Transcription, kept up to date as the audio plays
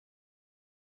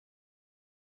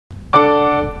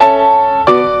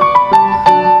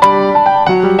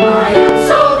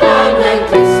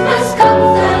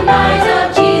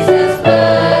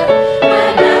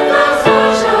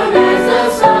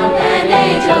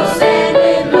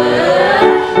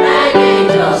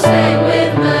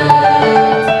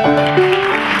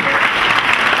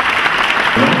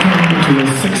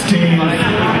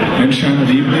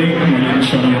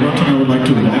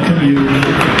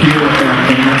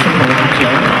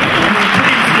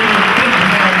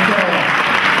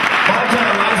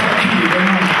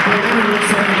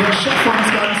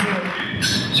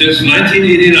Since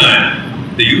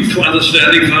 1989, the Youth for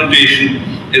Understanding Foundation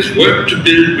has worked to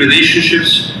build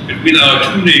relationships between our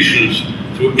two nations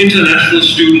through international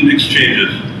student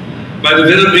exchanges. By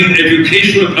developing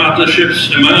educational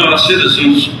partnerships among our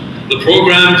citizens, the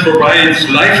program provides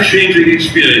life-changing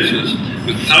experiences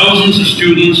with thousands of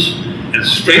students and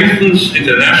strengthens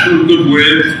international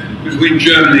goodwill between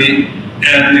Germany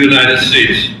and the United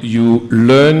States. You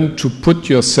learn to put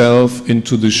yourself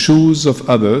into the shoes of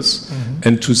others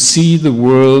and to see the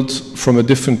world from a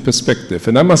different perspective.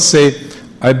 And I must say,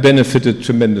 I benefited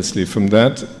tremendously from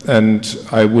that, and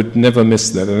I would never miss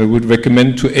that. And I would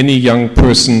recommend to any young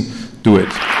person, do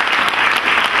it.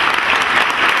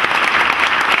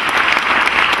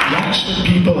 Why should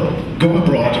people go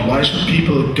abroad? Why should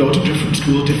people go to different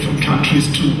schools, different countries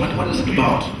too? What is it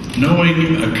about?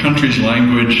 Knowing a country's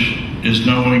language is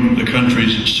knowing the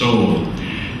country's soul.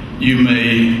 You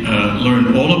may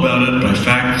learn all about it by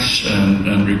facts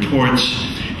and reports,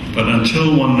 but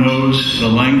until one knows the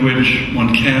language,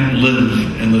 one can't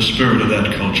live in the spirit of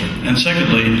that culture. And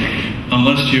secondly,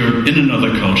 unless you're in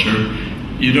another culture,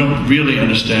 you don't really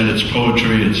understand its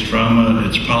poetry, its drama,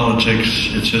 its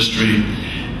politics, its history.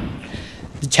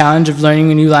 The challenge of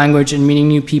learning a new language and meeting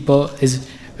new people is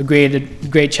a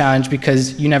great challenge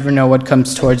because you never know what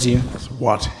comes towards you.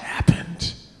 What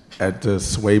happened at the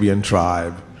Swabian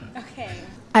tribe? Okay.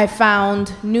 I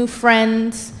found new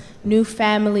friends, new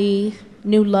family,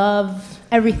 new love,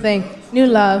 everything. New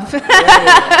love.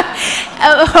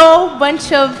 A whole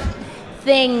bunch of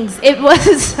things. It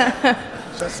was...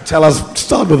 Just tell us,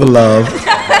 start with the love.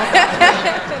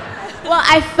 Well,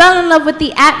 I fell in love with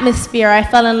the atmosphere. I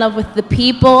fell in love with the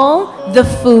people, the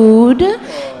food,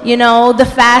 you know, the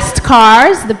fast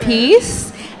cars, the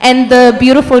peace, and the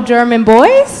beautiful German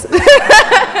boys.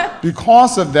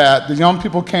 Because of that, the young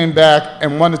people came back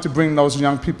and wanted to bring those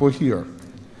young people here.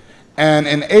 And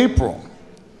in April,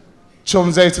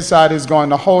 Children's Aid Society is going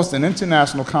to host an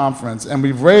international conference, and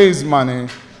we've raised money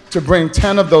to bring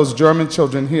 10 of those German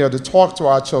children here to talk to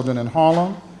our children in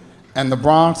Harlem and the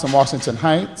Bronx and Washington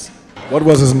Heights. What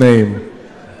was his name?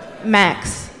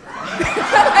 Max.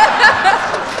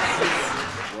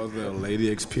 Was there a lady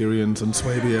experience in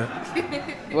Swabia?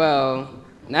 Well,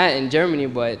 not in Germany,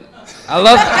 but I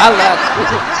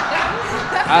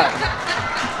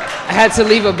had to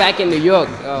leave her back in New York.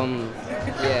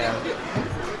 Yeah.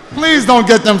 Please don't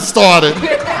get them started.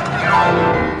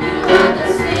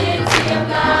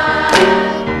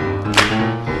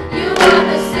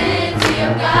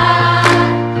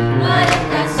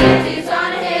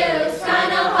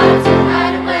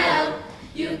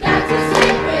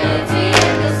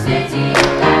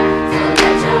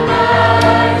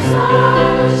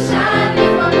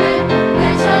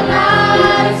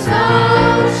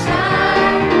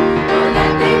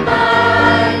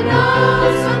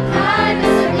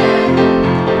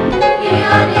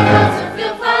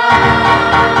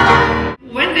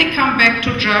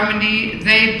 Germany,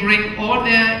 they bring all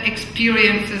their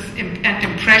experiences and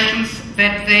impressions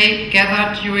that they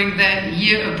gathered during their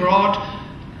year abroad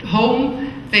home.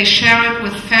 They share it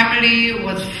with family,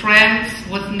 with friends,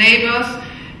 with neighbors,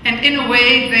 and in a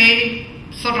way they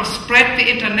sort of spread the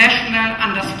international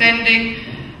understanding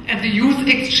and the youth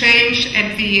exchange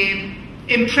and the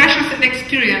impressions and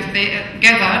experience they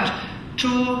gathered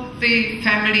to the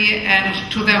family and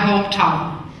to their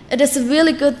hometown. It is a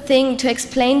really good thing to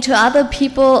explain to other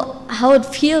people how it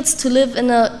feels to live in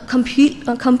a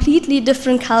completely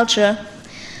different culture.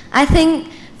 I think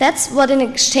that's what an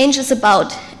exchange is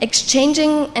about,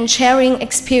 exchanging and sharing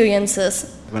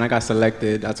experiences. When I got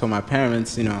selected, I told my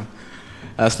parents, you know,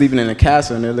 I was sleeping in a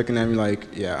castle and they're looking at me like,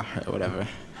 yeah, whatever.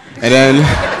 And then...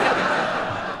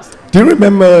 Do you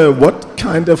remember what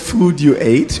kind of food you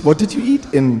ate? What did you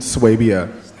eat in Swabia?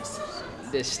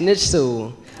 The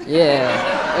Schnitzel. Yeah,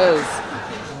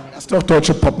 Hast du auch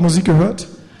deutsche Popmusik gehört?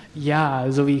 Ja,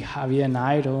 so wie Javier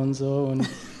Naidoo und so und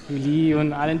Willy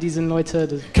und all diese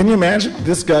Leute. Can you imagine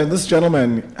this guy, this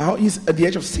gentleman, how he's at the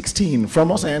age of 16 from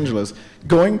Los Angeles,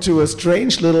 going to a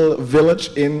strange little village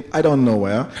in, I don't know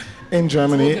where, in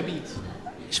Germany. Ruhrgebiet.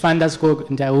 Ich fand das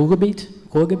in der Ruhrgebiet.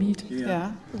 Ruhrgebiet?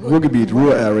 Yeah. Ruhrgebiet,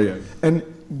 Ruhr area. And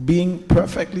being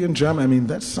perfectly in German, I mean,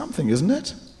 that's something, isn't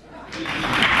it?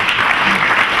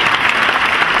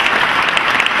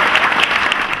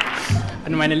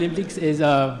 Und meine Lieblings ist,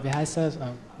 wie heißt das?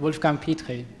 Wolfgang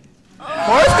Petri.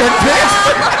 Wolfgang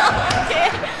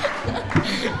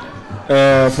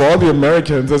Petri? For all the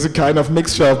Americans, there's a kind of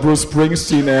mixture of Bruce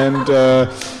Springsteen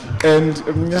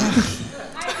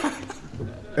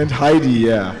and Heidi,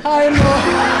 yeah. I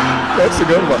know. That's a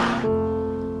good one.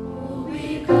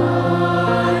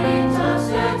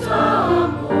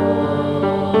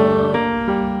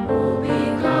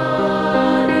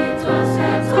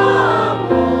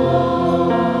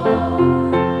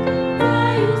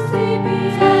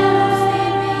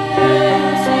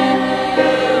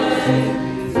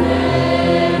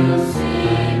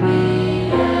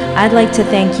 I'd like to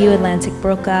thank you,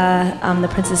 Atlantik-Bruecke, the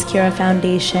Princess Kira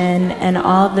Foundation, and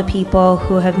all of the people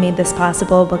who have made this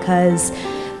possible, because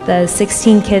the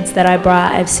 16 kids that I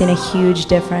brought, I've seen a huge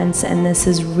difference, and this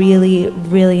has really,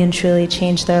 really and truly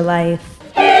changed their life.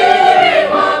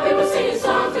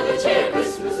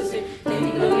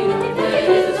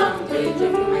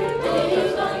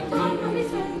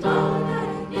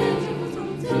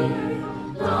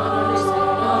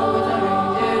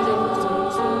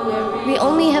 We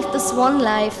only have this one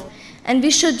life, and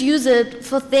we should use it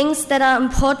for things that are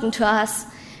important to us,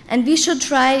 and we should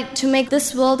try to make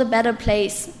this world a better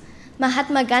place.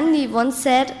 Mahatma Gandhi once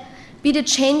said, "Be the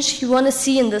change you want to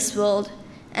see in this world,"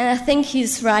 and I think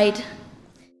he's right.